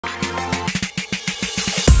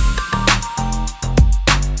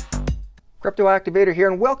Crypto Activator here,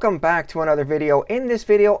 and welcome back to another video. In this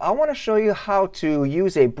video, I want to show you how to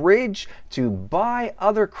use a bridge to buy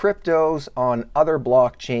other cryptos on other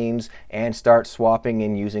blockchains and start swapping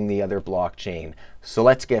and using the other blockchain. So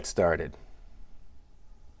let's get started.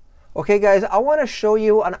 Okay guys, I want to show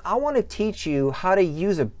you and I want to teach you how to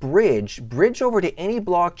use a bridge over to any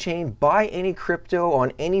blockchain, buy any crypto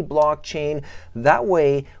on any blockchain. That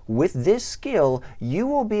way, with this skill, you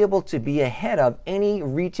will be able to be ahead of any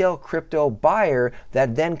retail crypto buyer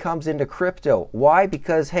that then comes into crypto. Why?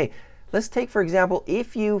 Because, hey, let's take, for example,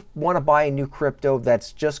 if you want to buy a new crypto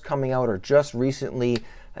that's just coming out or just recently,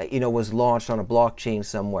 was launched on a blockchain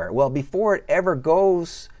somewhere. Well, before it ever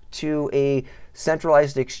goes to a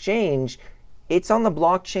centralized exchange, it's on the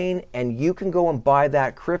blockchain and you can go and buy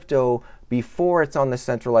that crypto before it's on the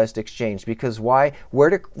centralized exchange. Because why? Where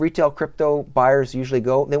do retail crypto buyers usually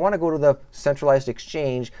go? They want to go to the centralized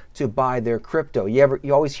exchange to buy their crypto.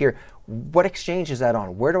 You always hear, what exchange is that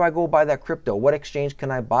on? Where do I go buy that crypto? What exchange can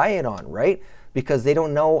I buy it on, right? Because they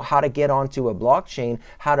don't know how to get onto a blockchain,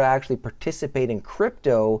 how to actually participate in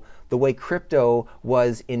crypto the way crypto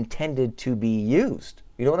was intended to be used.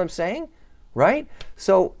 You know what I'm saying? Right?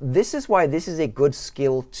 So this is why this is a good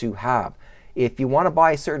skill to have. If you want to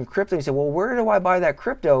buy a certain crypto, you say, well, where do I buy that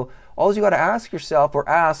crypto? All you got to ask yourself or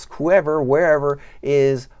ask whoever, wherever,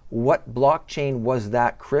 is what blockchain was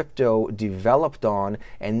that crypto developed on?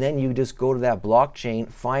 And then you just go to that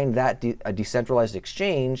blockchain, find that a decentralized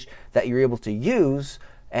exchange that you're able to use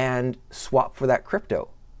and swap for that crypto.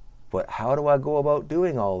 But how do I go about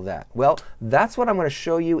doing all of that? Well, that's what I'm going to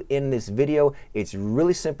show you in this video. It's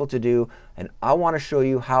really simple to do, and I want to show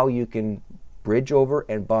you how you can bridge over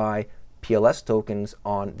and buy PLS tokens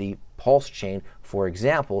on the Pulse chain, for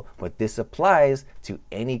example, but this applies to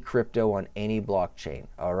any crypto on any blockchain,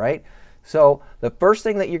 all right? So the first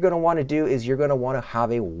thing that you're going to want to do is you're going to want to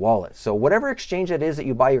have a wallet. So whatever exchange it is that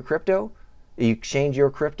you buy your crypto, you exchange your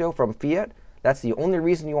crypto from fiat. That's the only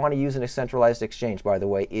reason you want to use a centralized exchange, by the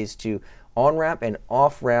way, is to on-ramp and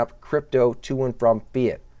off-ramp crypto to and from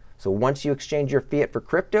fiat. So once you exchange your fiat for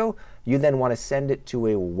crypto, you then want to send it to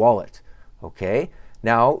a wallet, okay?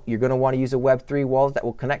 Now, you're going to want to use a Web3 wallet that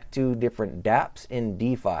will connect to different dApps in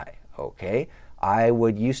DeFi, okay? I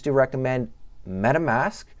would used to recommend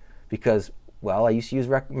MetaMask because, well, I used to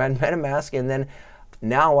recommend MetaMask, and then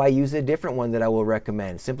now I use a different one that I will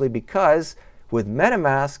recommend simply because with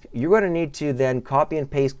MetaMask, you're going to need to then copy and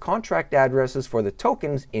paste contract addresses for the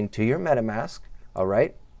tokens into your MetaMask, all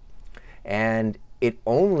right? And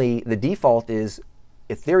the default is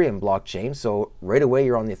Ethereum blockchain. So right away,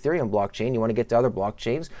 you're on the Ethereum blockchain. You want to get to other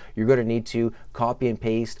blockchains, you're going to need to copy and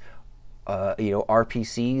paste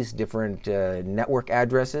RPCs, different network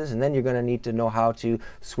addresses, and then you're going to need to know how to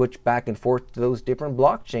switch back and forth to those different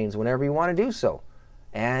blockchains whenever you want to do so.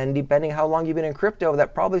 And depending how long you've been in crypto,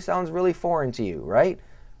 that probably sounds really foreign to you, right?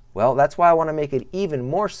 Well, that's why I want to make it even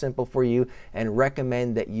more simple for you and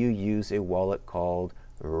recommend that you use a wallet called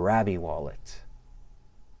Robby Wallet.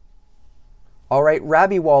 All right,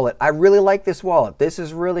 Robby Wallet. I really like this wallet. This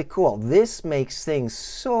is really cool. This makes things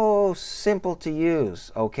so simple to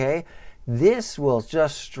use, okay? This will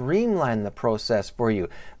just streamline the process for you.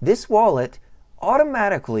 This wallet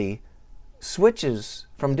automatically switches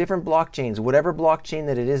from different blockchains, whatever blockchain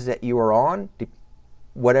that it is that you are on,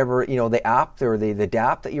 whatever, the app or the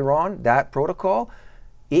dApp that you're on, that protocol,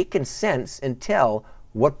 it can sense and tell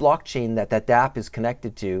what blockchain that dApp is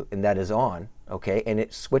connected to and that is on, okay? And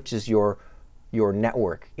it switches your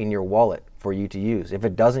network in your wallet for you to use. If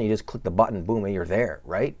it doesn't, you just click the button, boom, and you're there,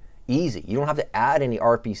 right? Easy. You don't have to add any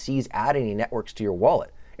RPCs, add any networks to your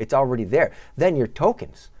wallet. It's already there. Then your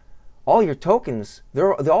tokens. All your tokens,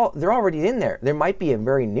 they're already in there. There might be a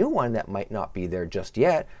very new one that might not be there just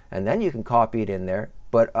yet, and then you can copy it in there.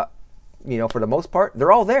 But for the most part,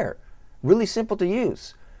 they're all there. Really simple to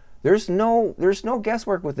use. There's no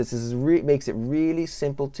guesswork with this. This makes it really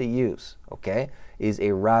simple to use. Okay, is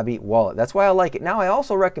a Robby wallet. That's why I like it. Now I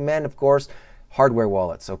also recommend, of course, hardware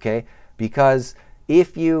wallets. Okay, because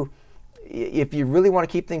if you really want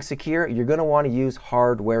to keep things secure, you're going to want to use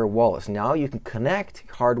hardware wallets. Now you can connect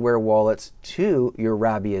hardware wallets to your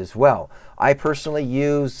Robby as well. I personally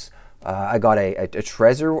use, I got a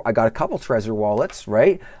couple Trezor wallets,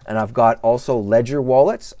 right? And I've got also Ledger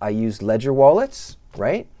wallets. I use Ledger wallets,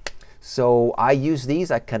 right? So I use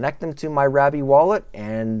these, I connect them to my Robby wallet,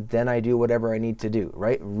 and then I do whatever I need to do,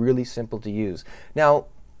 right? Really simple to use. Now,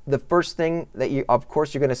 the first thing that of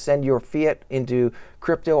course, you're going to send your fiat into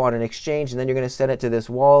crypto on an exchange, and then you're going to send it to this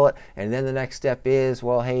wallet. And then the next step is,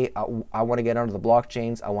 well, hey, I want to get onto the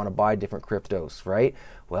blockchains. I want to buy different cryptos, right?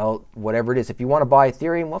 Well, whatever it is, if you want to buy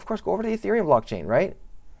Ethereum, well, of course, go over to the Ethereum blockchain, right?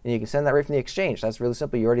 And you can send that right from the exchange. That's really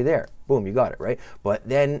simple. You're already there. Boom, you got it, right? But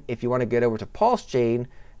then if you want to get over to Pulse Chain,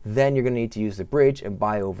 then you're going to need to use the bridge and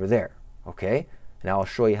buy over there, okay? Now I'll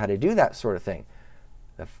show you how to do that sort of thing.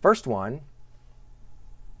 The first one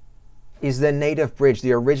is the native bridge,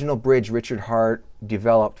 the original bridge Richard Hart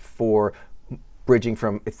developed for bridging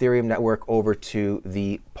from Ethereum network over to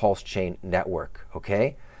the Pulse Chain network,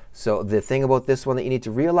 okay? So the thing about this one that you need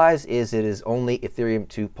to realize is it is only Ethereum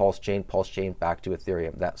to Pulse Chain back to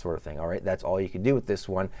Ethereum, that sort of thing, all right? That's all you can do with this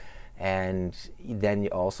one. And then you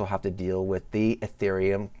also have to deal with the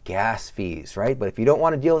Ethereum gas fees, right? But if you don't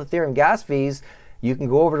want to deal with Ethereum gas fees, you can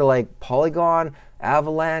go over to like Polygon,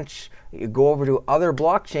 Avalanche, you go over to other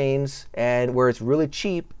blockchains and where it's really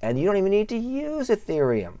cheap and you don't even need to use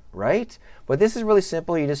Ethereum, right? But this is really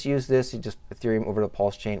simple. You just use this, you just Ethereum over to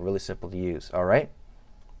Pulse Chain, really simple to use, all right?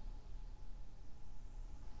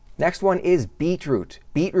 Next one is Beetroot,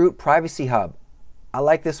 Beetroot Privacy Hub. I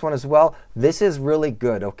like this one as well. This is really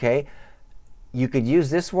good, okay? You could use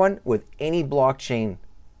this one with any blockchain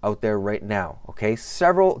out there right now, okay?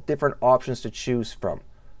 Several different options to choose from.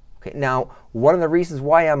 Okay, now, one of the reasons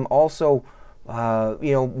why I'm also,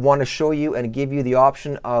 want to show you and give you the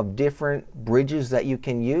option of different bridges that you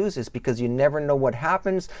can use is because you never know what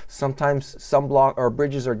happens. Sometimes some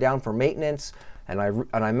bridges are down for maintenance, and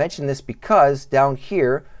I mention this because down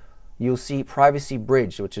here, you'll see Privacy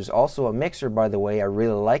Bridge, which is also a mixer, by the way. I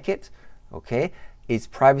really like it, okay? It's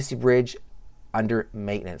Privacy Bridge under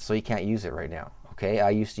maintenance, so you can't use it right now, okay? I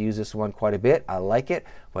used to use this one quite a bit. I like it,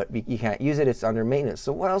 but you can't use it. It's under maintenance.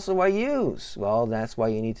 So what else do I use? Well, that's why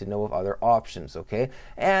you need to know of other options, okay?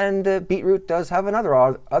 And Beetroot does have another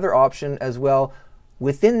other option as well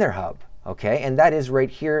within their hub, okay? And that is right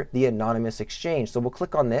here, the anonymous exchange. So we'll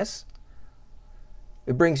click on this.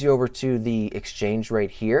 It brings you over to the exchange right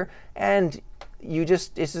here, and this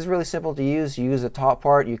is really simple to use. You use the top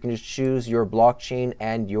part, you can just choose your blockchain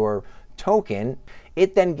and your token.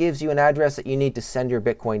 It then gives you an address that you need to send your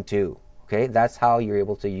Bitcoin to, okay? That's how you're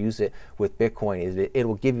able to use it with Bitcoin. It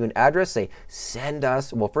will give you an address, say, send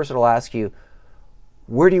us, well, first it'll ask you,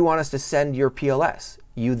 where do you want us to send your PLS?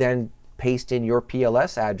 You then paste in your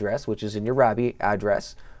PLS address, which is in your Robby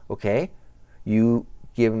address, okay? You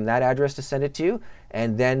give them that address to send it to,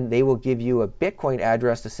 and then they will give you a Bitcoin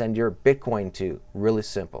address to send your Bitcoin to. Really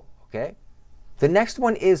simple, okay? The next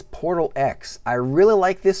one is PortalX. I really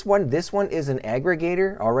like this one. This one is an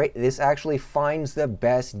aggregator, all right? This actually finds the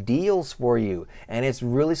best deals for you, and it's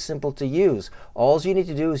really simple to use. All you need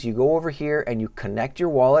to do is you go over here and you connect your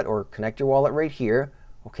wallet, or connect your wallet right here,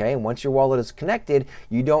 okay? And once your wallet is connected,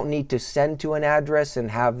 you don't need to send to an address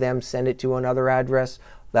and have them send it to another address.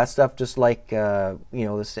 That stuff, just like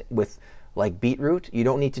with like Beetroot, you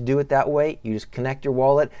don't need to do it that way. You just connect your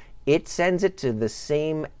wallet. It sends it to the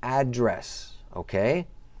same address, okay?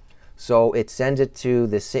 So it sends it to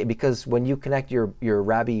the same, because when you connect your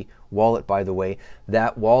Robby wallet, by the way,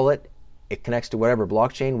 that wallet, it connects to whatever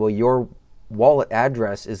blockchain. Well, your wallet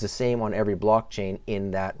address is the same on every blockchain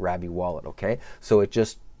in that Robby wallet, okay? So it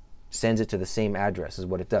just sends it to the same address is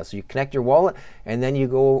what it does. So you connect your wallet, and then you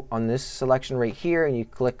go on this selection right here and you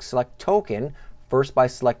click select token, first by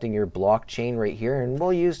selecting your blockchain right here, and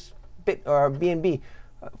we'll use BNB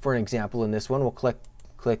for an example. In this one, we'll click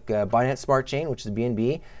Binance Smart Chain, which is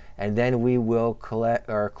BNB, and then we will click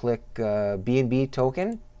BNB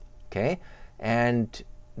token, okay? And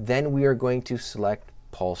then we are going to select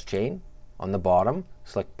Pulse Chain on the bottom,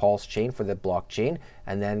 select Pulse Chain for the blockchain,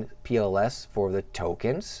 and then PLS for the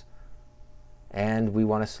tokens. And we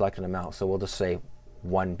want to select an amount, so we'll just say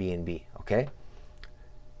 1 BNB, okay?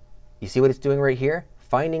 You see what it's doing right here?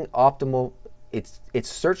 Finding optimal, it's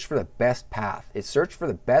searched for the best path. It's searched for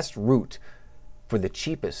the best route, for the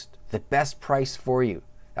cheapest, the best price for you.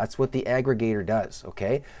 That's what the aggregator does,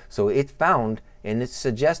 okay? So it found, and it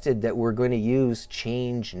suggested that we're going to use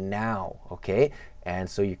ChangeNow, okay? And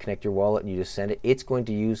so you connect your wallet and you just send it. It's going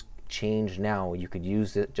to use ChangeNow. You could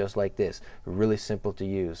use it just like this. Really simple to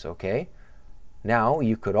use, okay? Now,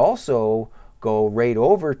 you could also go right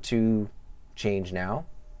over to ChangeNow.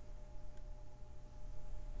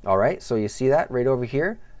 All right, so you see that right over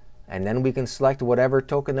here? And then we can select whatever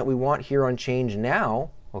token that we want here on ChangeNow,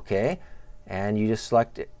 okay? And you just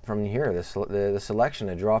select it from here, the selection,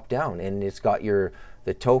 a drop down, and it's got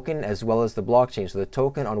the token as well as the blockchain. So the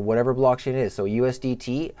token on whatever blockchain it is. So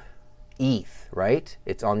USDT, ETH, right?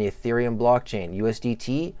 It's on the Ethereum blockchain.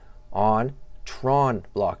 USDT on Tron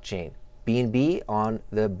blockchain. BNB on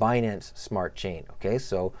the Binance Smart Chain, okay?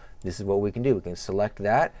 So this is what we can do. We can select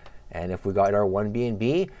that, and if we got our 1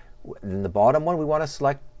 BNB, then the bottom one, we want to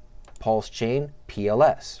select Pulse Chain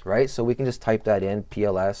PLS, right? So we can just type that in,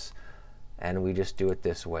 PLS, and we just do it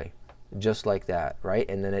this way, just like that, right?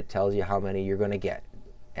 And then it tells you how many you're going to get.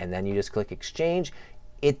 And then you just click exchange.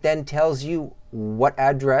 It then tells you what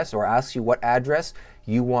address, or asks you what address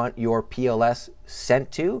you want your PLS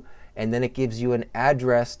sent to, and then it gives you an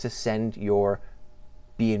address to send your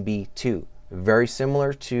BNB to. Very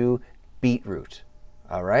similar to Beetroot.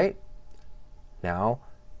 All right. Now,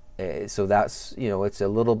 so that's, you know, it's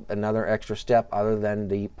another extra step other than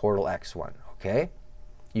the PortalX one. Okay.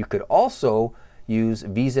 You could also use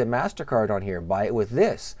Visa, MasterCard on here. Buy it with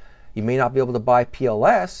this. You may not be able to buy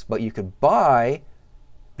PLS, but you could buy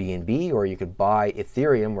BNB, or you could buy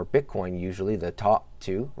Ethereum or Bitcoin, usually the top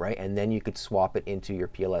two, right? And then you could swap it into your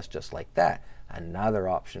PLS just like that. Another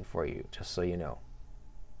option for you, just so you know.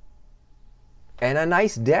 And a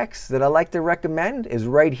nice DEX that I like to recommend is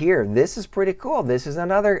right here. This is pretty cool. This is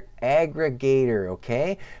another aggregator,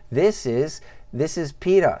 okay? This is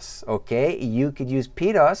Pedas, okay? You could use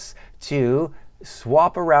Pedas to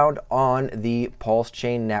swap around on the Pulse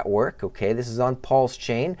Chain network, okay? This is on Pulse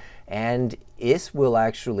Chain, and this will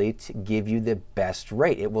actually give you the best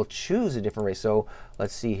rate. It will choose a different rate. So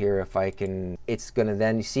let's see here if I can, it's gonna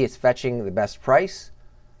then, you see it's fetching the best price.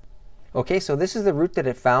 Okay, so this is the route that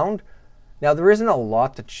it found. Now, there isn't a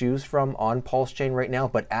lot to choose from on Pulse Chain right now,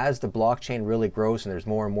 but as the blockchain really grows and there's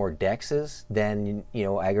more and more DEXs, then, you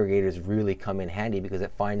know, aggregators really come in handy because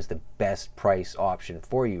it finds the best price option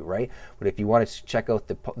for you, right? But if you want to check out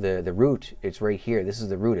the route, it's right here. This is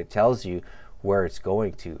the route. It tells you where it's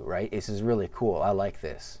going to, right? This is really cool. I like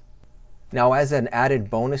this. Now, as an added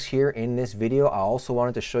bonus here in this video, I also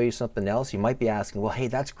wanted to show you something else. You might be asking, well, hey,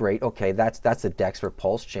 that's great. Okay, that's the DEX for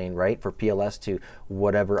Pulse Chain, right? For PLS to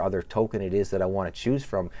whatever other token it is that I want to choose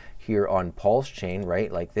from here on Pulse Chain, right?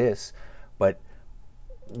 Like this. But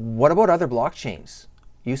what about other blockchains?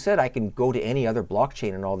 You said I can go to any other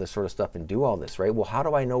blockchain and all this sort of stuff and do all this, right? Well, how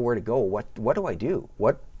do I know where to go? What do I do?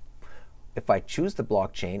 What if I choose the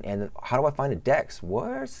blockchain, and how do I find a DEX?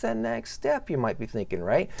 What's the next step, you might be thinking,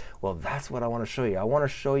 right? Well, that's what I want to show you. I want to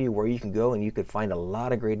show you where you can go and you could find a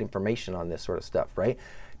lot of great information on this sort of stuff, right?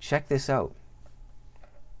 Check this out.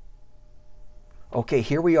 Okay,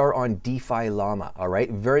 here we are on DeFi Llama, all right?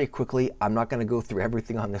 Very quickly, I'm not going to go through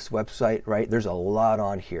everything on this website, right? There's a lot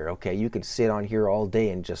on here, okay? You can sit on here all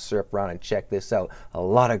day and just surf around and check this out. A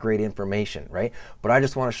lot of great information, right? But I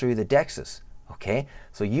just want to show you the DEXs. Okay,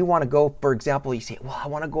 so you want to go, for example, you say, well, I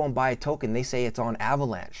want to go and buy a token. They say it's on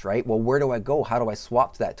Avalanche, right? Well, where do I go? How do I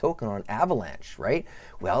swap to that token on Avalanche, right?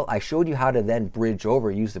 Well, I showed you how to then bridge over,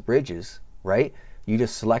 use the bridges, right? You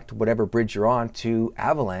just select whatever bridge you're on to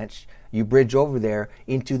Avalanche. You bridge over there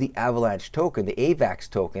into the Avalanche token, the AVAX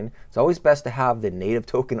token. It's always best to have the native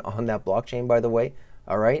token on that blockchain, by the way,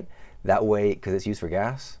 all right? That way, because it's used for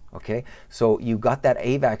gas, okay? So you got that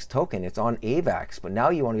AVAX token, it's on AVAX, but now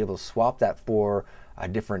you want to be able to swap that for a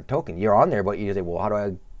different token. You're on there, but you say, well, how do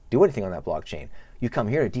I do anything on that blockchain? You come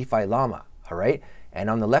here to DeFi Llama, all right? And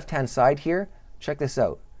on the left-hand side here, check this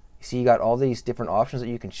out. You see you got all these different options that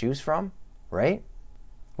you can choose from, right?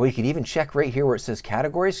 Well, you can even check right here where it says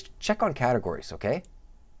categories. Check on categories, okay?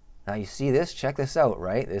 Now you see this, check this out,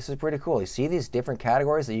 right? This is pretty cool. You see these different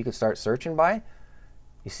categories that you can start searching by?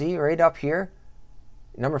 You see right up here,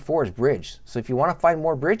 number 4 is bridge. So if you want to find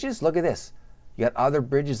more bridges, look at this. You got other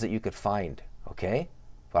bridges that you could find, okay?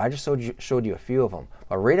 But I just showed you a few of them.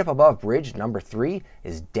 But right up above bridge, number 3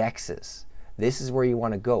 is DEXs. This is where you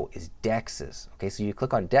want to go, is DEXs. Okay, so you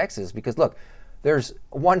click on DEXs because look, there's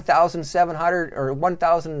 1,700 or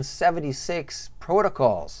 1,076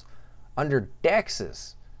 protocols under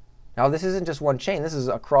DEXs. Now this isn't just one chain, this is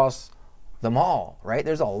across them all, right?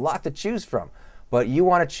 There's a lot to choose from. But you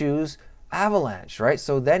want to choose Avalanche, right?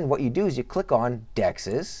 So then what you do is you click on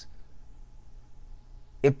DEXs.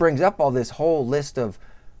 It brings up all this whole list of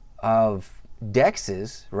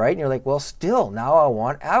DEXs, right? And you're like, well, still, now I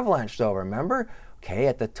want Avalanche though, remember? Okay,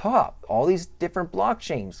 at the top, all these different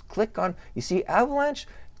blockchains. Click on, you see Avalanche?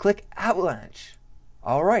 Click Avalanche.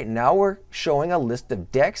 All right, now we're showing a list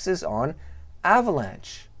of DEXs on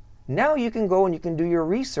Avalanche. Now you can go and you can do your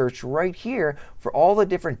research right here for all the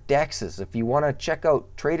different DEXs. If you want to check out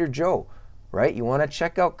Trader Joe, right? You want to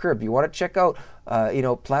check out Curb. You want to check out,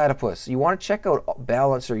 Platypus. You want to check out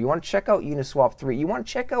Balancer. You want to check out Uniswap 3. You want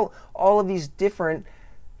to check out all of these different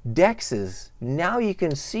DEXs. Now you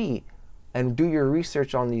can see and do your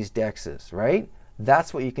research on these DEXs, right?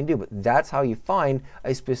 That's what you can do, but that's how you find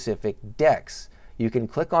a specific DEX. You can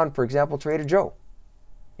click on, for example, Trader Joe.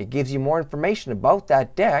 It gives you more information about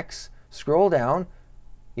that DEX. Scroll down.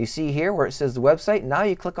 You see here where it says the website. Now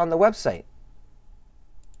you click on the website.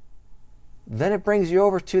 Then it brings you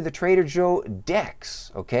over to the Trader Joe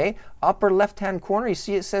DEX, okay? Upper left-hand corner, you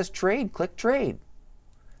see it says trade, click trade.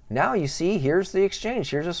 Now you see, here's the exchange,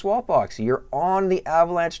 here's a swap box. You're on the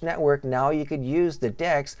Avalanche network. Now you could use the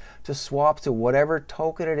DEX to swap to whatever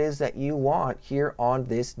token it is that you want here on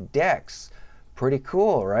this DEX. Pretty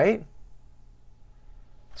cool, right?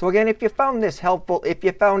 So again, if you found this helpful, if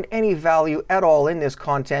you found any value at all in this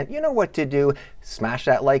content, you know what to do. Smash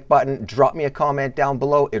that like button, drop me a comment down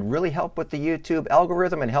below. It really helped with the YouTube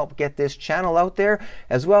algorithm and help get this channel out there.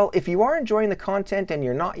 As well, if you are enjoying the content and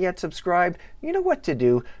you're not yet subscribed, you know what to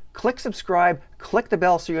do. Click subscribe, click the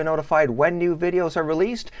bell so you're notified when new videos are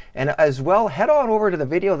released. And as well, head on over to the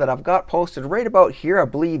video that I've got posted right about here. I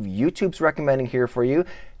believe YouTube's recommending here for you.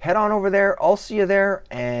 Head on over there. I'll see you there,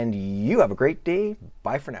 and you have a great day.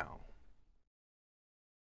 Bye for now.